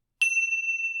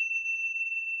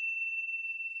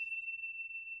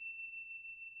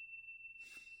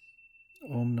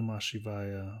Om Namah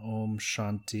Shivaya. Om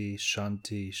Shanti,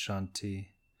 Shanti, Shanti.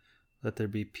 Let there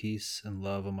be peace and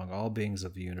love among all beings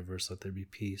of the universe. Let there be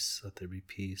peace. Let there be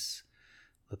peace.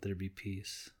 Let there be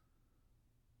peace.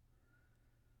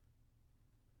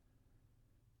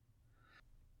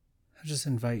 I just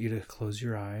invite you to close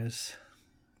your eyes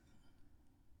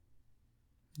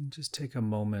and just take a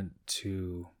moment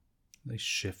to really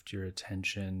shift your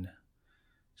attention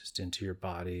just into your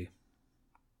body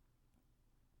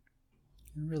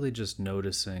and really just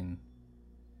noticing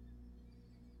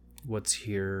what's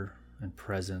here and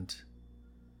present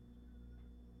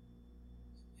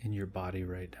in your body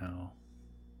right now.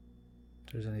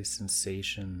 If there's any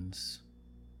sensations,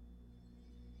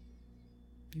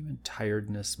 even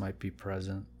tiredness might be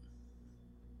present.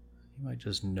 You might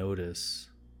just notice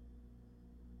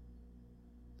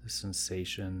the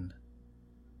sensation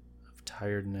of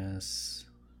tiredness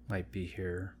might be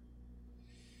here.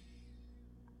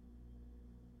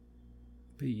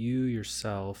 But you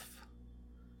yourself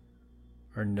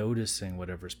are noticing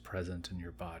whatever's present in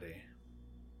your body.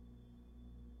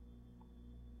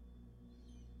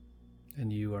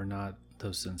 And you are not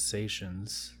those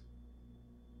sensations,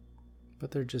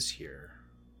 but they're just here,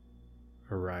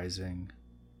 arising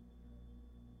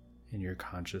in your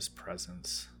conscious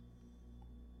presence.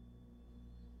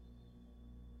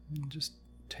 And just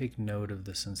take note of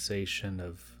the sensation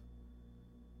of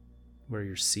where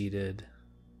you're seated.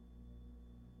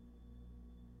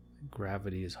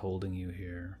 Gravity is holding you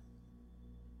here.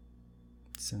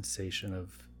 Sensation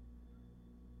of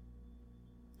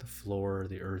the floor,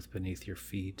 the earth beneath your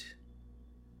feet.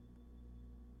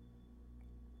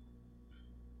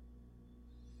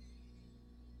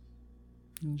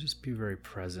 And just be very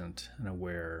present and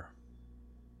aware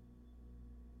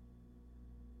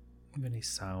of any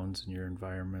sounds in your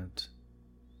environment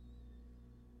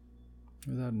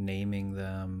without naming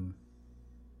them.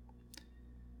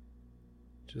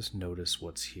 Just notice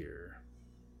what's here.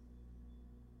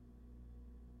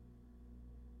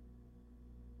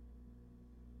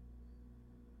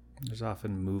 There's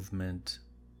often movement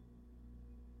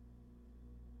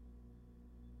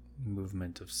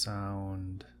of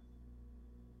sound,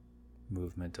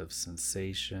 movement of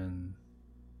sensation,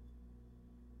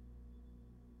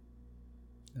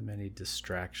 and many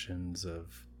distractions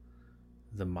of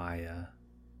the Maya,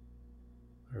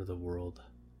 or the world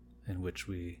in which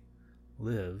we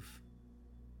live.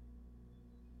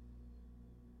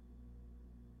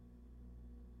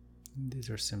 And these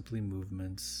are simply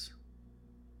movements,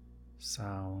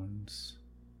 sounds,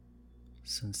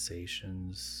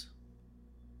 sensations,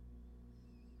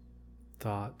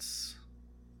 thoughts.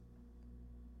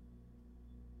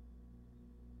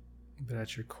 But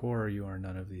at your core, you are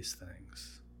none of these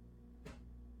things.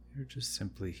 You're just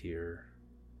simply here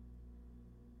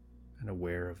and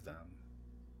aware of them.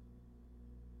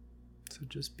 So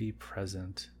just be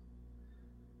present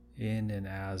in and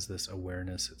as this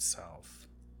awareness itself.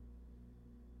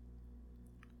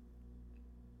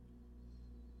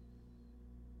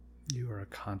 You are a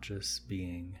conscious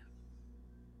being.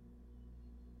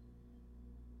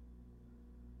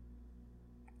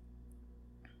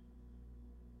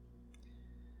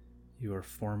 You are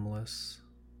formless,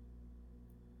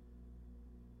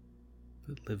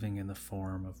 but living in the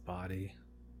form of body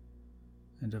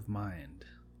and of mind,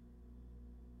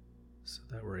 so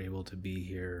that we're able to be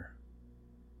here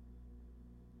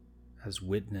as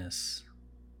witness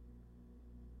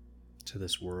to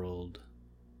this world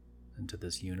and to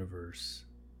this universe.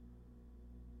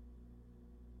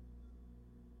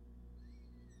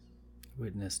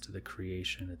 Witness to the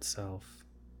creation itself,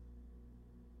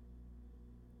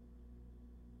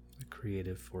 the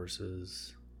creative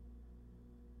forces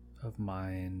of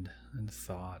mind and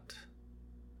thought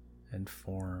and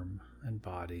form and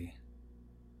body,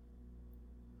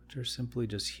 which are simply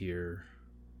just here,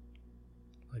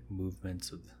 like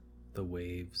movements of the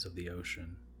waves of the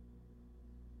ocean.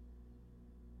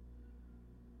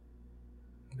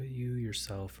 But you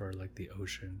yourself are like the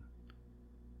ocean,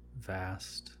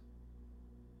 vast,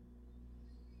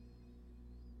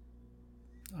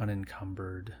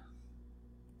 unencumbered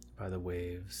by the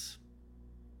waves,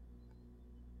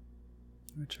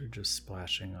 which are just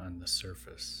splashing on the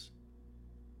surface.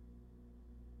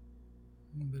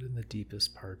 But in the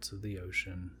deepest parts of the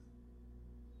ocean,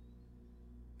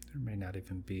 there may not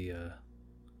even be a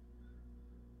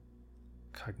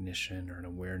cognition or an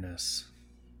awareness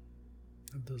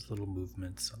of those little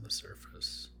movements on the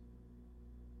surface.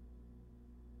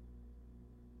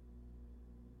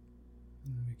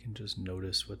 And we can just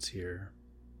notice what's here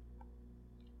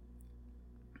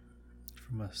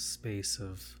from a space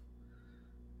of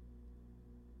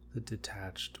the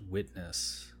detached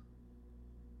witness,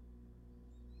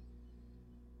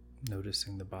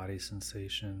 noticing the body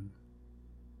sensation,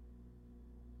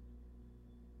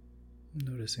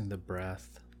 noticing the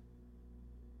breath,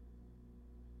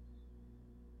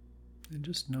 and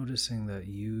just noticing that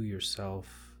you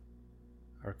yourself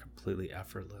are completely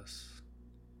effortless.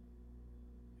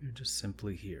 You're just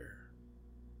simply here,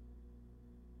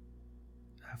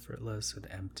 effortless and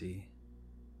empty,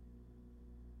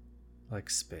 like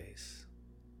space.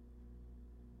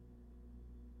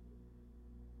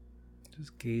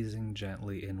 Just gazing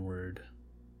gently inward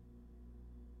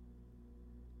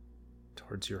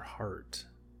towards your heart,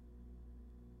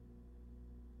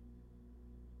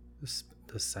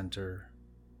 the center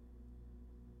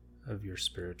of your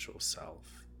spiritual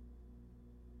self.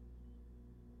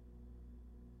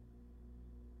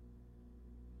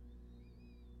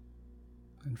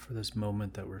 And for this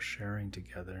moment that we're sharing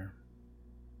together,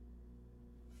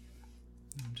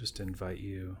 I just invite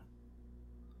you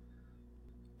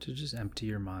to just empty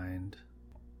your mind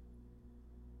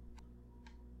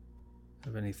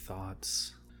of any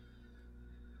thoughts.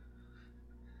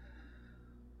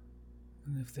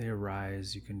 And if they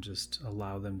arise, you can just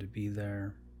allow them to be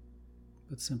there,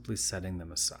 but simply setting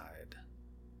them aside.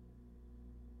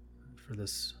 For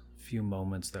this few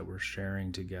moments that we're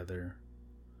sharing together,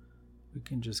 we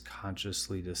can just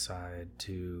consciously decide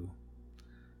to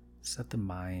set the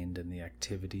mind and the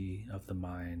activity of the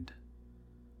mind,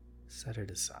 set it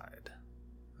aside,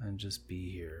 and just be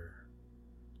here,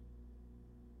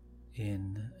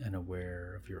 in and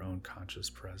aware of your own conscious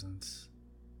presence.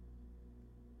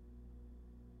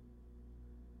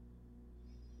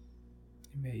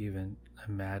 You may even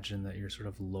imagine that you're sort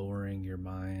of lowering your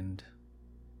mind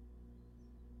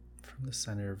from the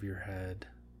center of your head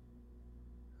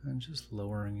and just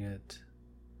lowering it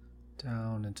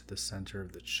down into the center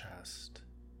of the chest,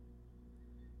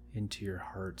 into your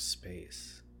heart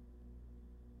space.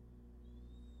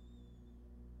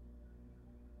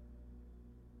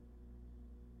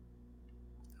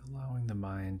 Allowing the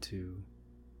mind to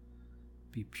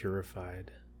be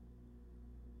purified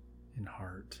in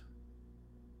heart.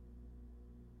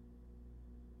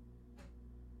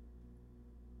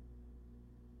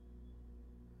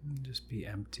 And just be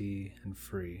empty and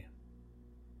free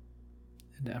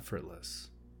and effortless.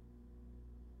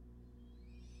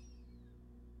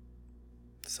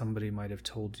 Somebody might have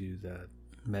told you that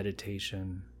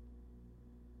meditation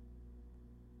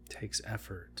takes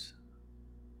effort,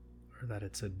 or that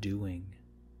it's a doing.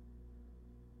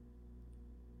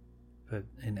 But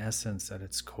in essence, at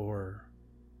its core,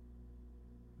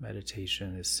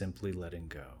 meditation is simply letting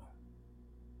go.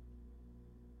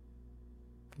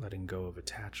 Letting go of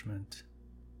attachment,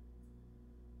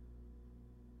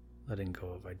 letting go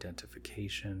of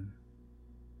identification,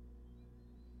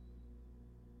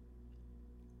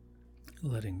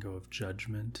 letting go of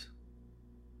judgment,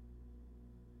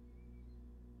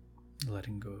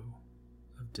 letting go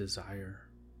of desire.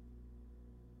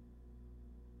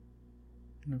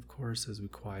 And of course, as we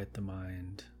quiet the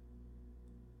mind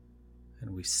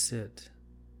and we sit,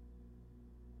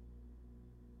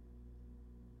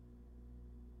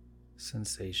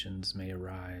 sensations may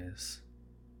arise,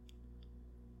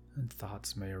 and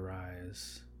thoughts may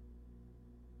arise,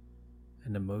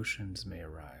 and emotions may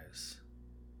arise.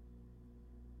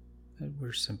 And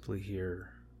we're simply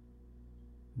here,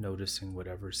 noticing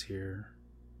whatever's here,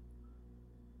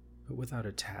 but without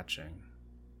attaching,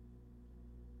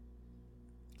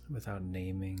 without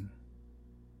naming,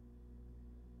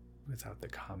 without the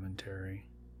commentary.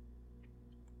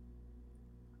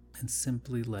 And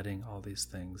simply letting all these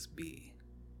things be,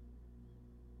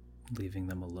 leaving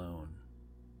them alone.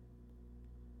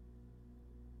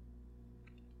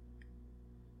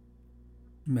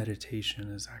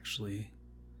 Meditation is actually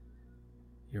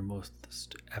your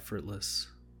most effortless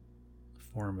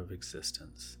form of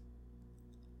existence.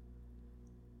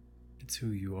 It's who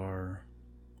you are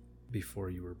before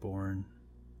you were born,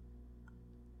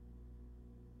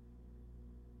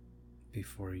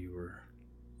 before you were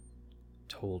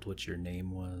told what your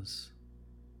name was,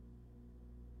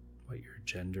 what your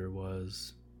gender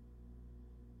was,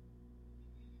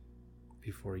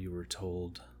 before you were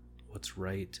told what's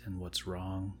right and what's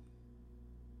wrong.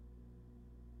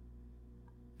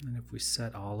 And if we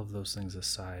set all of those things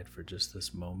aside for just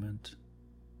this moment,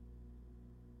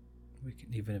 we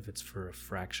can, even if it's for a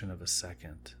fraction of a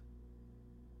second,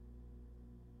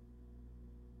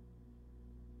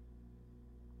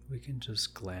 we can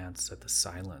just glance at the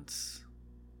silence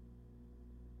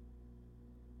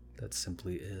that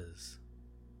simply is.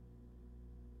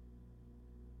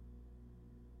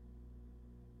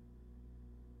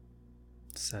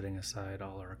 setting aside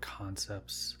all our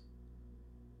concepts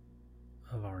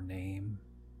of our name,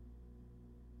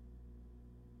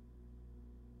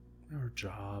 our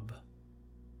job,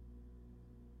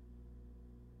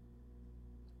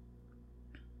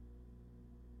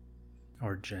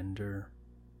 our gender,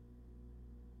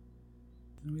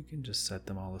 and we can just set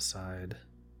them all aside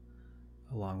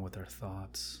along with our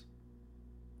thoughts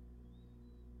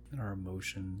and our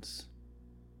emotions,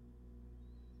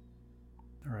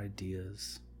 our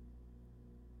ideas,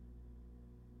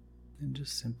 and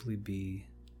just simply be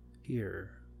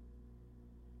here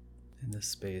in this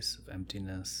space of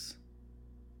emptiness,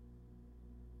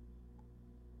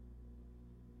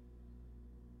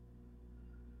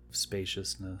 of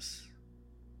spaciousness,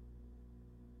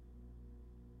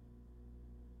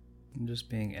 and just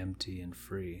being empty and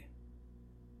free,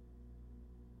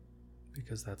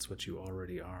 because that's what you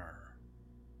already are.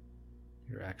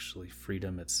 You're actually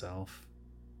freedom itself,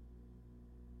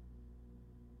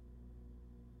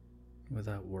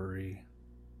 without worry,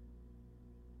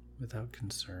 without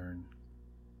concern.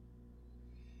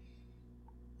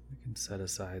 We can set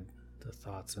aside the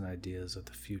thoughts and ideas of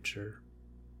the future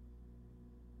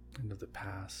and of the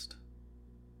past.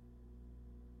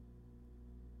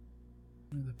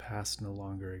 The past no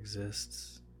longer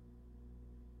exists.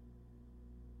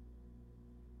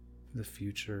 The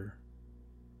future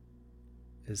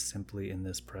is simply in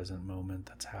this present moment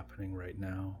that's happening right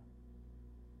now,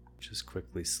 just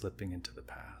quickly slipping into the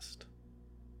past.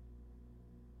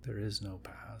 There is no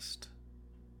past.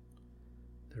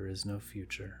 There is no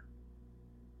future.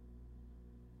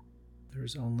 There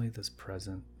is only this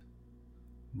present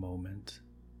moment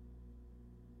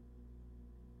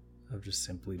of just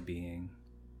simply being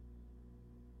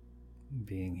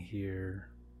here,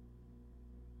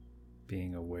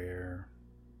 being aware,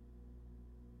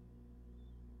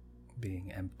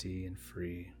 being empty and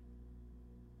free,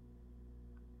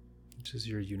 which is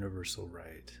your universal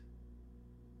right,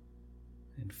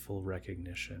 in full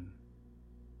recognition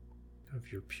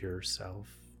of your pure self,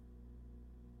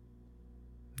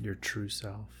 your true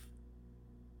self,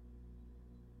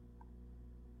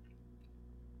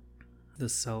 the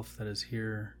self that is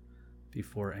here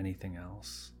before anything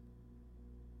else,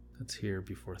 that's here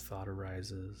before thought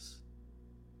arises,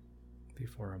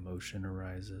 before emotion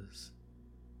arises,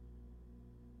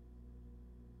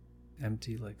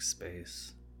 empty like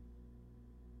space.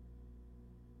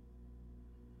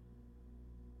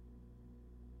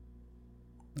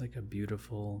 Like a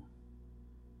beautiful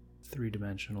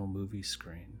three-dimensional movie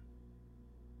screen,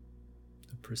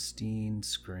 a pristine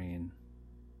screen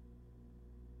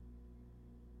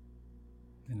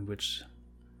in which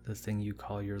the thing you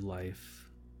call your life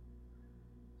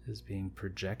is being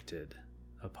projected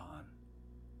upon.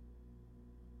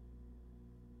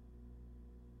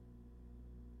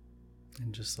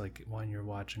 And just like when you're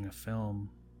watching a film,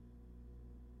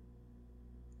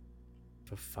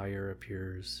 if a fire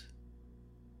appears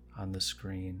on the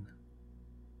screen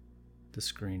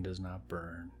does not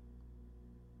burn.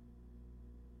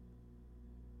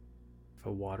 If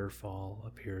a waterfall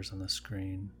appears on the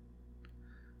screen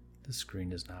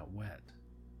is not wet.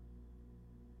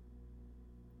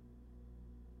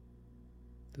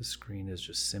 The screen is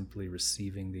just simply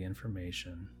receiving the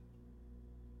information.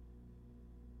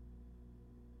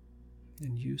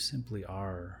 And you simply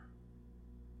are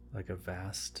like a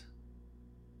vast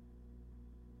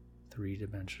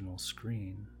three-dimensional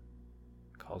screen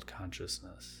called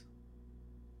consciousness.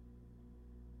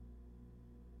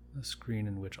 A screen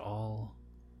in which all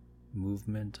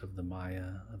movement of the Maya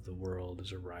of the world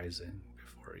is arising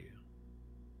before you.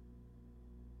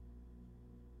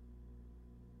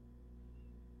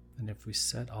 And if we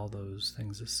set all those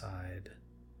things aside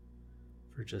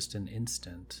for just an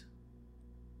instant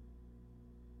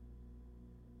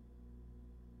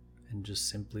and just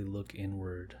simply look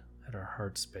inward at our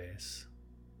heart space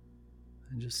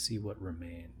and just see what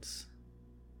remains.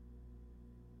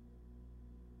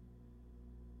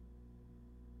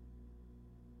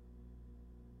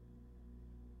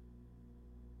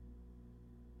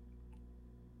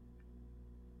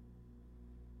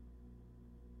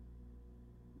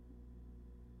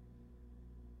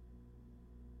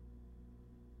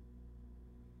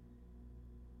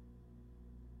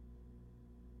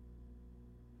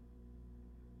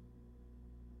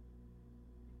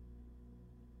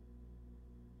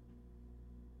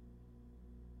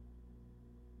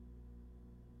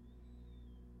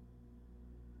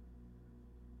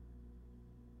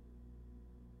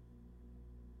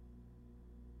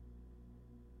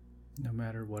 No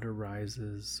matter what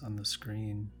arises on the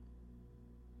screen,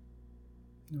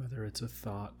 whether it's a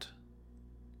thought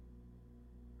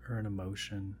or an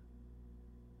emotion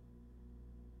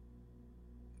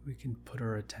we can put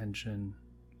our attention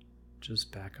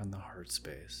just back on the heart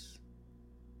space,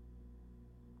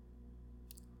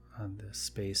 on the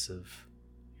space of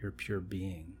your pure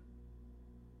being.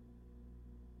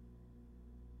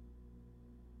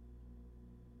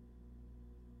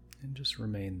 And just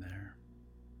remain there.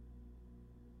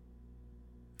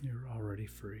 You're already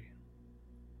free.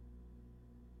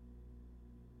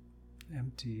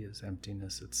 Empty is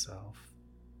emptiness itself.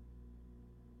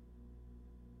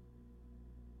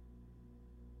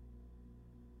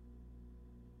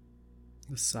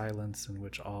 The silence in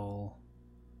which all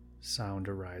sound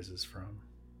arises from.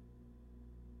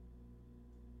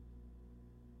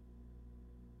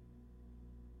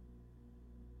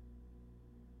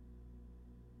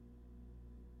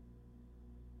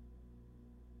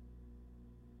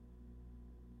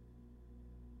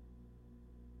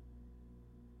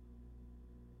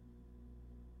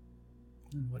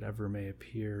 And whatever may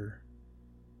appear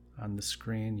on the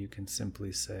screen, you can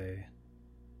simply say,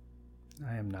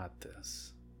 I am not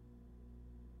this.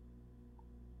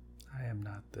 I am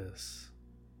not this.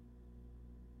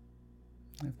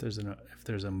 If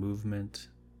there's a movement,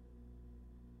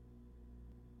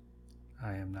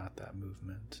 I am not that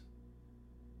movement.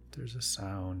 If there's a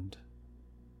sound,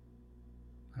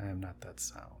 I am not that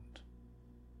sound.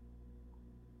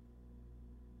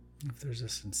 If there's a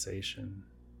sensation,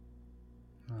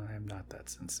 I am not that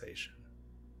sensation.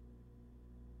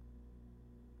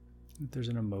 If there's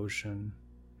an emotion,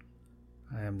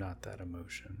 I am not that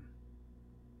emotion.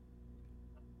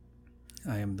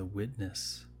 I am the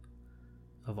witness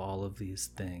of all of these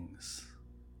things,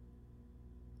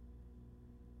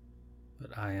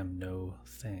 but I am no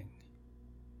thing.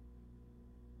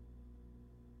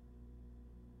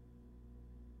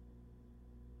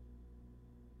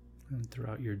 And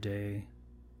throughout your day,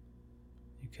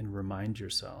 you can remind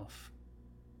yourself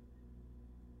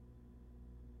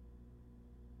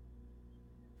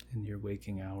in your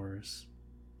waking hours.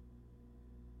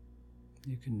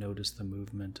 You can notice the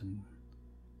movement and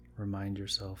remind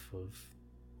yourself of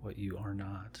what you are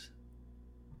not.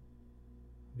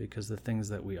 Because the things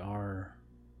that we are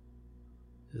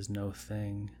is no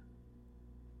thing.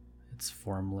 It's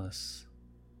formless,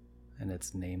 and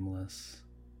it's nameless,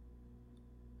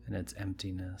 and it's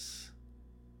emptiness,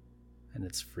 and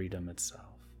it's freedom itself.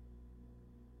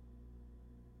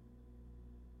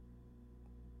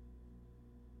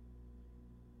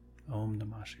 Om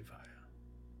Namah Shivaya.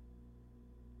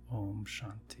 Om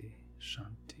Shanti,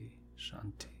 Shanti,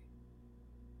 Shanti.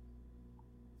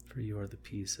 For you are the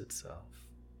peace itself.